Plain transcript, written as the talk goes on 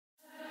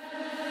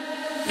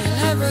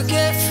never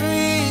get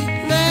free.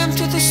 Lamb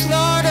to the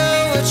slaughter.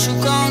 What you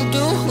gon'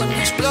 do when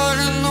there's blood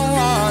in the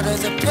water?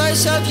 The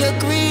price of your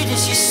greed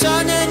is your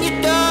son and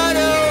your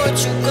daughter. What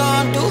you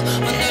gon' do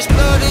when there's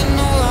blood in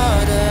the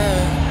water?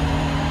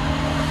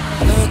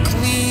 Look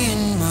me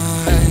in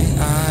my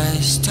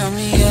eyes, tell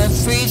me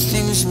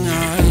everything's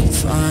not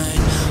fine.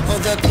 All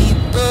the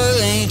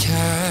people ain't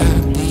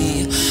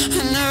happy,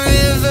 and the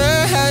river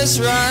has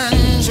run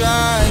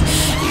dry.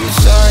 You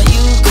thought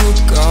you could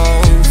go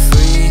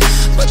free,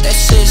 but the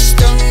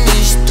system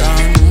is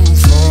done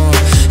for.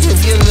 If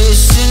you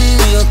listen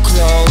real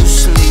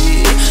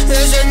closely,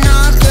 there's a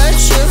knock at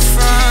your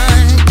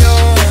front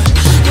door.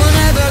 You'll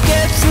never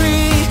get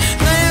free.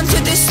 Lamb to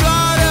the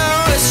slaughter.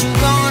 What you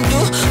gon'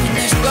 do when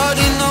there's blood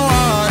in the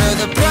water?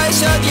 The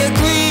price of your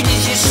greed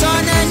is your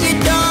son and your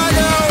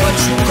daughter. What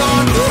you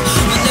gon' do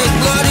when there's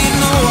blood in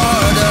the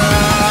water?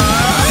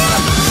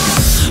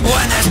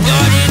 When there's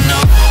blood in the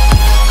water.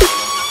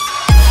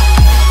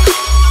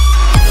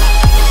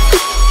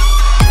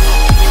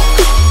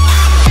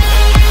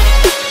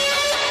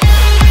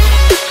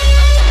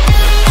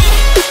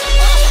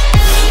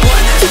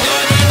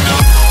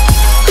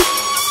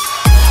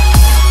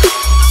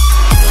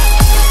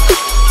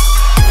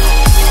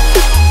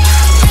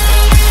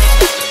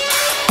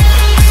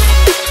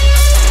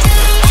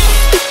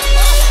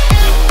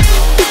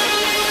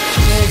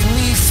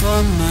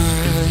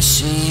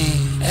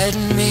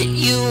 Admit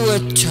you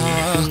were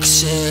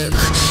toxic.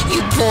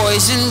 You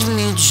poisoned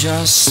me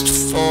just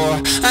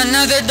for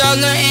another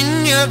dollar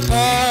in your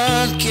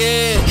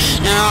pocket.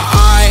 Now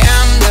I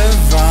am the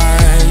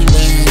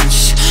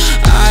violence,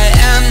 I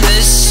am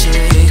the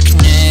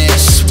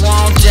sickness.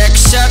 Won't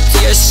accept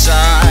your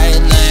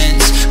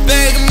silence,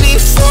 beg me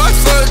for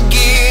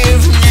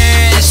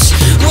forgiveness.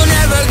 We'll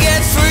never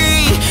get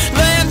free.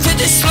 Lamb to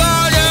the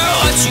slaughter.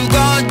 What you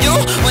gon' do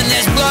when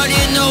there's blood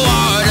in the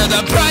water?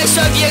 The price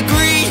of your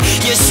greed,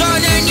 your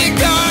son and your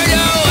daughter.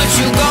 What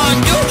you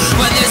gon' do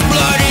when there's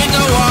blood in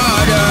the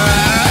water?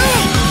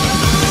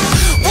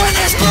 When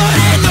there's blood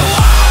in the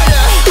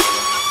water.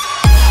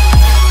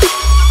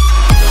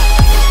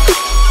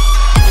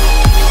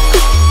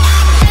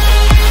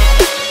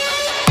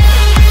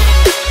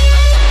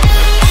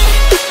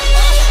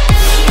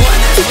 When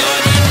there's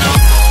blood in the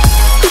water.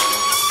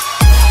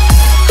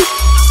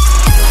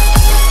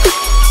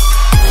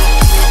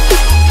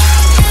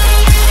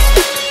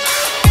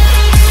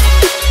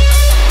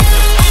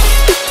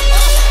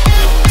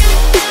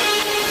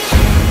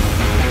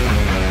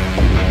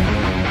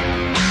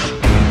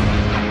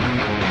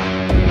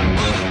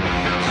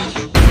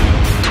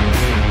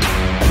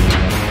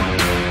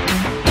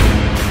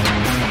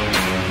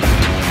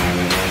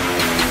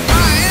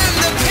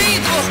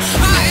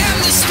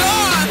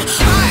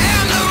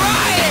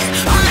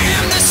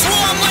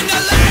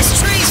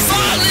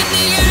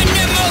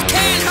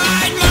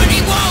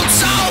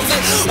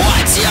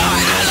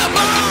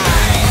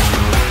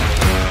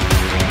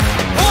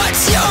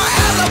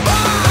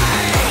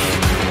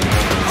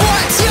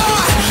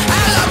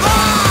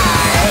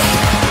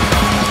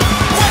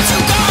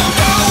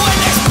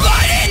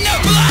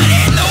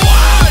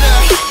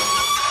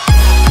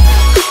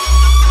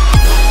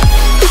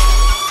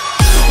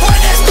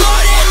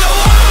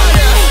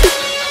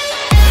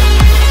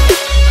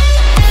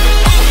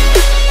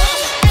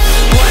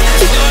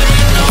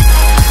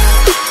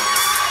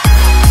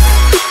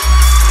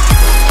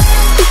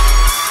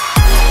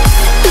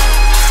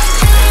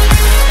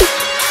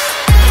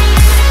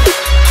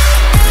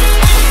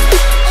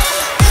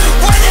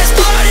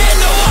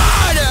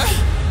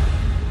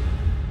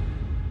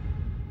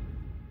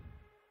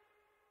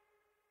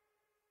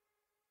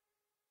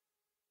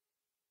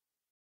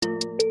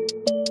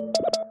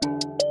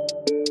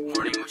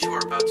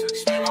 About to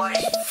explain why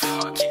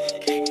fucking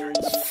ignorant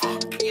as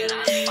fuck.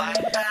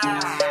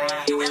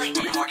 You really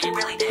did, Morty. You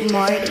really did.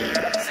 Morty.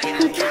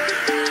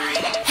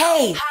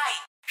 Hey,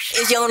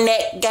 is your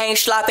neck game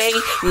sloppy?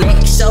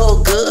 Neck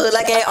so good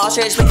like an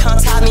ostrich become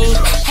top me.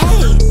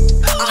 Hey,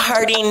 I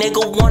heard these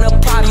niggas wanna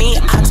pop me.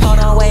 I told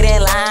them wait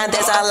in line,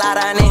 there's a lot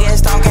of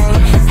niggas talking.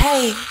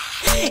 Hey,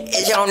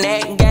 is your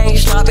neck game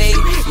sloppy?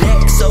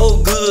 Neck so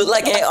good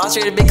like an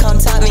ostrich become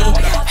top me.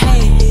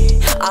 Hey,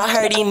 I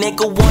heard these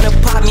niggas wanna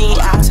pop me.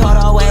 I told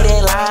her wait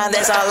in line,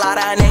 there's a lot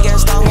of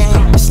niggas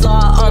talking.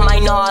 Slaw on my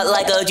nod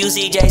like a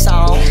Juicy J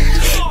song.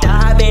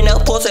 Dive in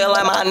the pussy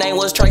like my name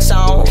was Trey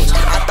Songz.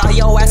 I thought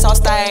your ass on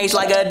stage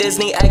like a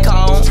Disney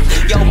icon.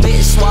 Yo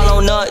bitch swallow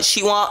nuts,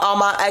 she want all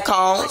my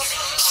icons.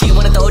 She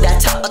wanna throw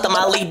that top up to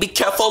my lead, be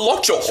careful,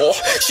 watch your.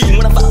 She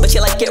wanna fuck, but she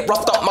like it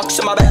rough, got marks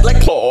in my back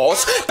like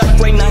claws. Back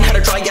grade 9 had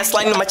a dry ass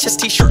line on my chest,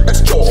 t-shirt,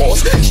 that's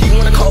jaws. She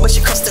wanna call, but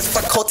she cussed as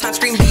fuck, whole time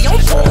scream be on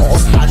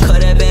pause. I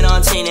could've been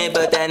on Tenet,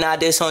 but then I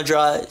did some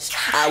drugs.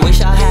 I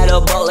wish I had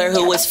a butler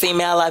who was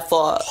female like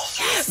fuck.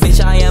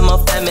 Bitch, I am a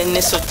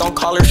feminist, so don't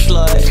call her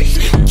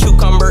slut.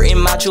 Cucumber in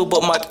my jewel,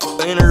 but my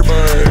in her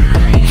butt.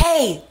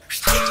 Hey,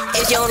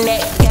 is your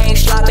neck game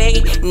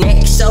sloppy?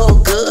 Neck so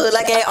good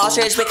like an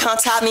ostrich become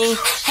top me.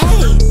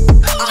 Hey,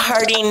 I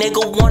heard these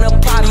niggas wanna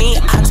pop me.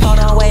 I told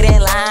them wait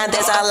in line,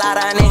 there's a lot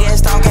of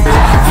niggas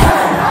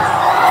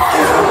talking.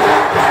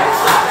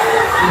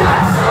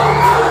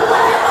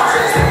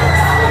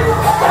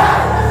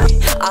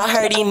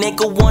 heard these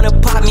niggas wanna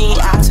pop me.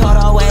 I told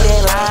her wait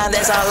in line,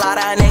 there's a lot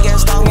of niggas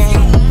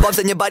stalking. Bumps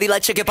in your body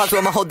like chicken pox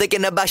with my whole dick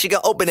in the back, she can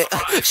open it.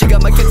 She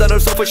got my kids on her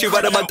sofa, she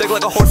riding my dick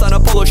like a horse on a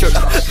polo shirt.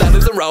 That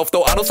lives in Ralph,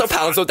 though I don't sell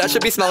pounds, so that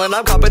should be smelling,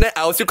 I'm copping it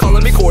out. You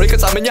calling me Corey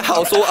cause I'm in your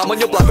household, I'm on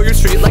your block or your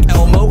street like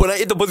Elmo. When I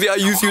eat the pussy I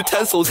use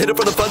utensils, hit it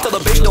from the front, tell the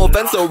bitch no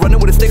offense though. Running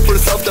with a stick for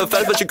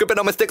self-defense, but she gripping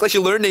on my stick like she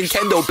learning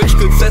kendo. Bitch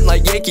good scent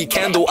like Yankee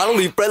Candle, I don't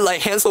leave bread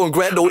like Hansel and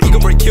Gretel. Eagle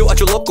break kill at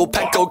your local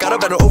Petco, got a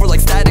better over like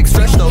Static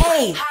Stretch though.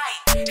 Hey,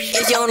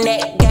 is your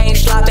neck game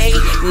sloppy?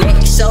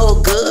 Neck so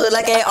good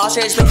like an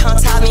ostrich become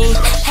top me.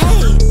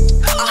 Hey,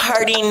 I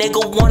heard these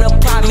niggas wanna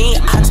pop me.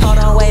 I told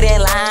her wait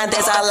in line,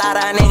 there's a lot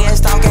of niggas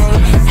stalking.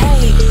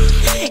 Hey,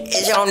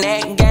 is your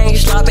neck game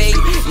sloppy?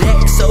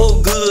 Neck so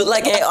good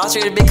like an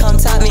ostrich become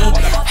top me.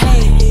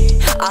 Hey,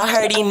 I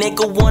heard these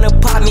niggas wanna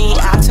pop me.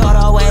 I told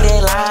her wait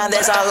in line,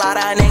 there's a lot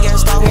of niggas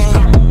stalking.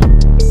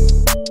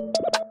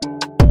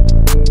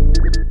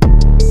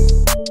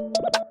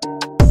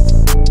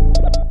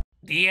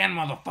 The end,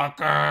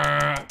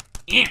 motherfucker.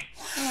 Yeah.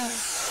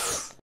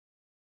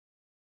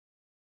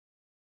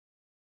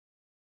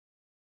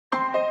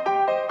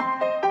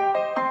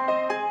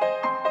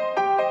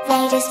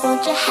 They just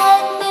want your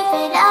head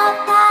moving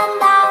up and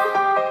down,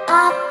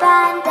 up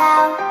and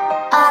down,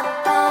 up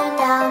and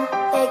down.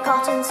 They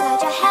got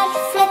inside your head,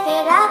 flip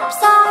it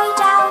upside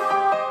down,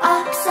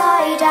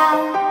 upside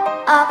down,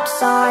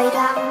 upside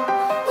down.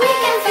 We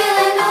can feel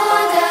an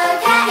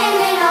order getting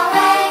in our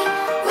way.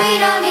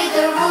 We don't need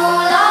the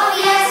rule of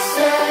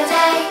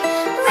yesterday.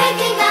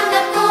 Breaking down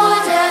the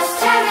borders,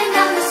 tearing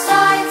down the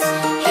sides.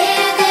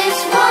 Hear this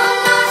one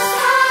last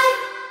time.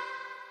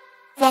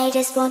 They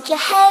just want your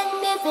head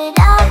moving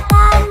up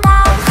and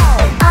down,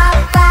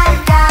 up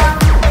and down,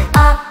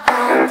 up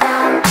and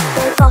down.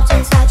 They got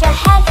inside your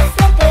head,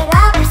 flip it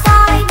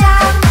upside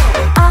down,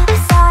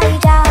 upside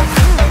down,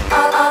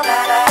 up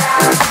and down.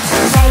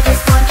 They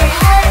just want your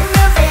head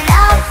moving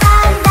up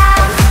and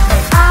down,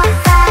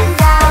 up and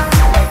down,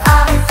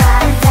 up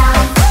and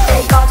down.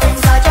 They got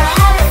inside your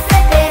head,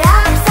 flip it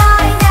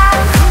upside down,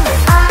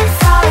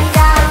 upside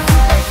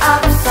down,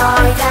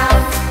 upside down, up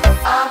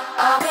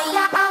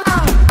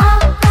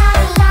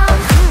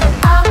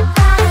and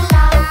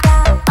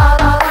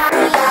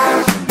down.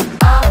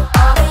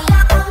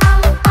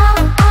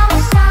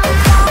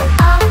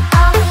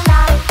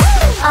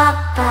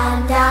 Up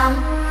and down.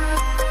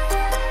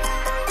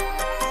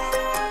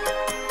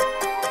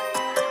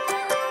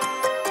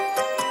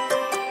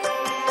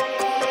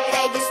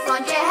 They just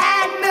want your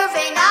head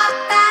moving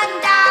up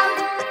and down,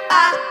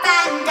 up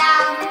and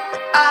down,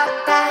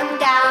 up and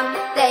down.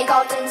 They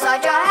got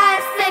inside your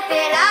head, flip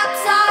it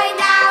upside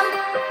down,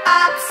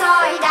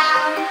 upside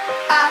down,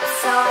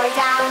 upside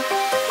down.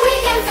 We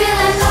can feel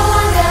an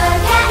order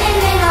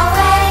getting in our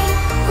way.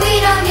 We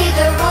don't need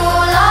the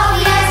rule of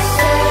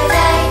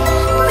yesterday.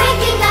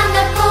 Breaking down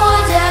the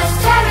borders,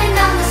 tearing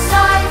down the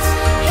sides.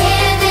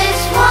 Hear this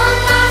one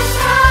last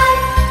time.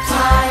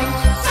 Time,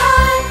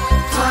 time,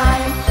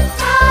 time,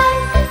 time,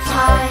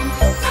 time,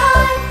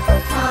 time,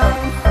 time.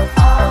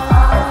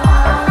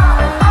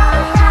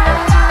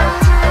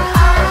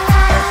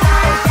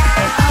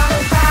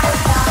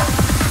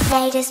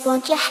 They just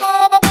want your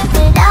head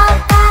moving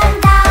up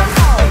and down,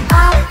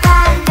 up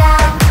and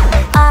down,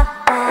 up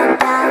and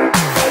down.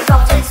 They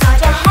got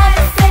inside your head,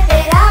 flip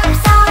it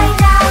upside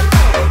down,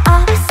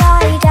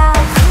 upside down,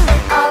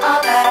 up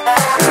and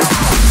down.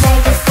 They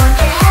just want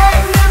your head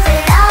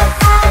moving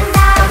up and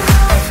down,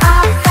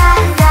 up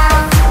and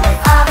down,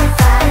 up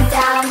and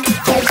down.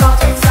 They got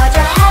inside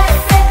your head,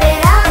 flip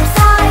it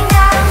upside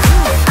down,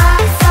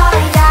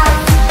 upside down,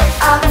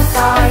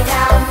 upside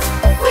down.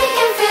 We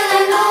can feel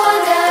an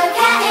order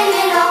getting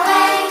in our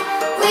way.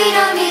 We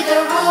don't need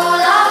the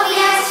rule of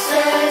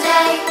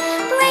yesterday.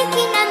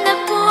 Breaking down the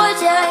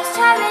borders,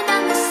 tearing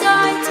down the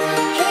sides.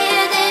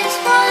 Hear this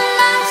one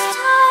last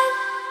time.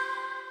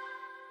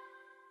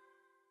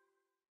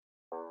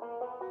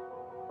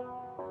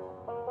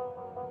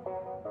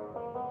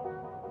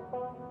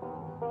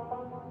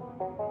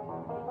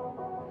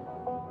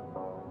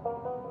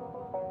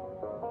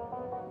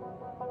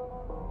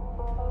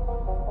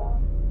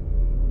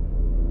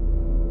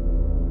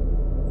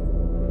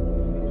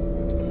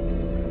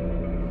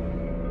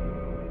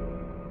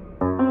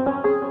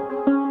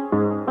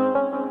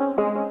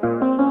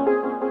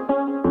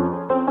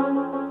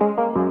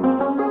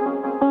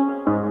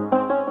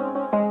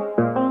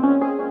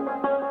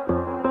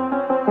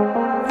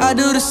 I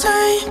do the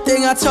same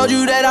thing I told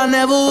you that I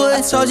never would.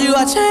 I told you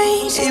I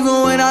changed,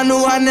 even when I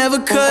knew I never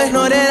could.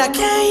 Know that I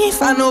can't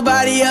find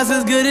nobody else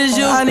as good as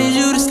you. I need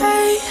you to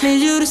stay,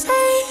 need you to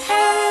stay.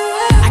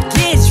 I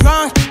get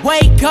drunk,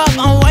 wake up,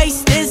 I'm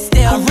wasted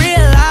still. I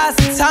realize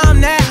the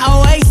time that I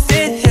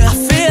wasted here. I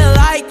feel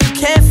like you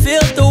can't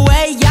feel the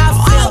way I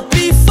feel. I'll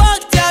be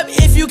fucked up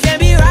if you can't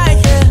be right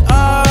here.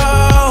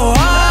 Oh,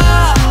 oh,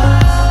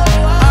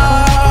 oh, oh,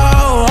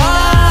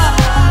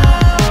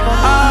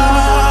 oh, oh.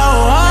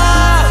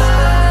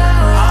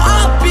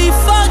 I'll be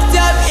fucked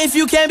up if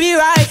you can't be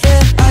right.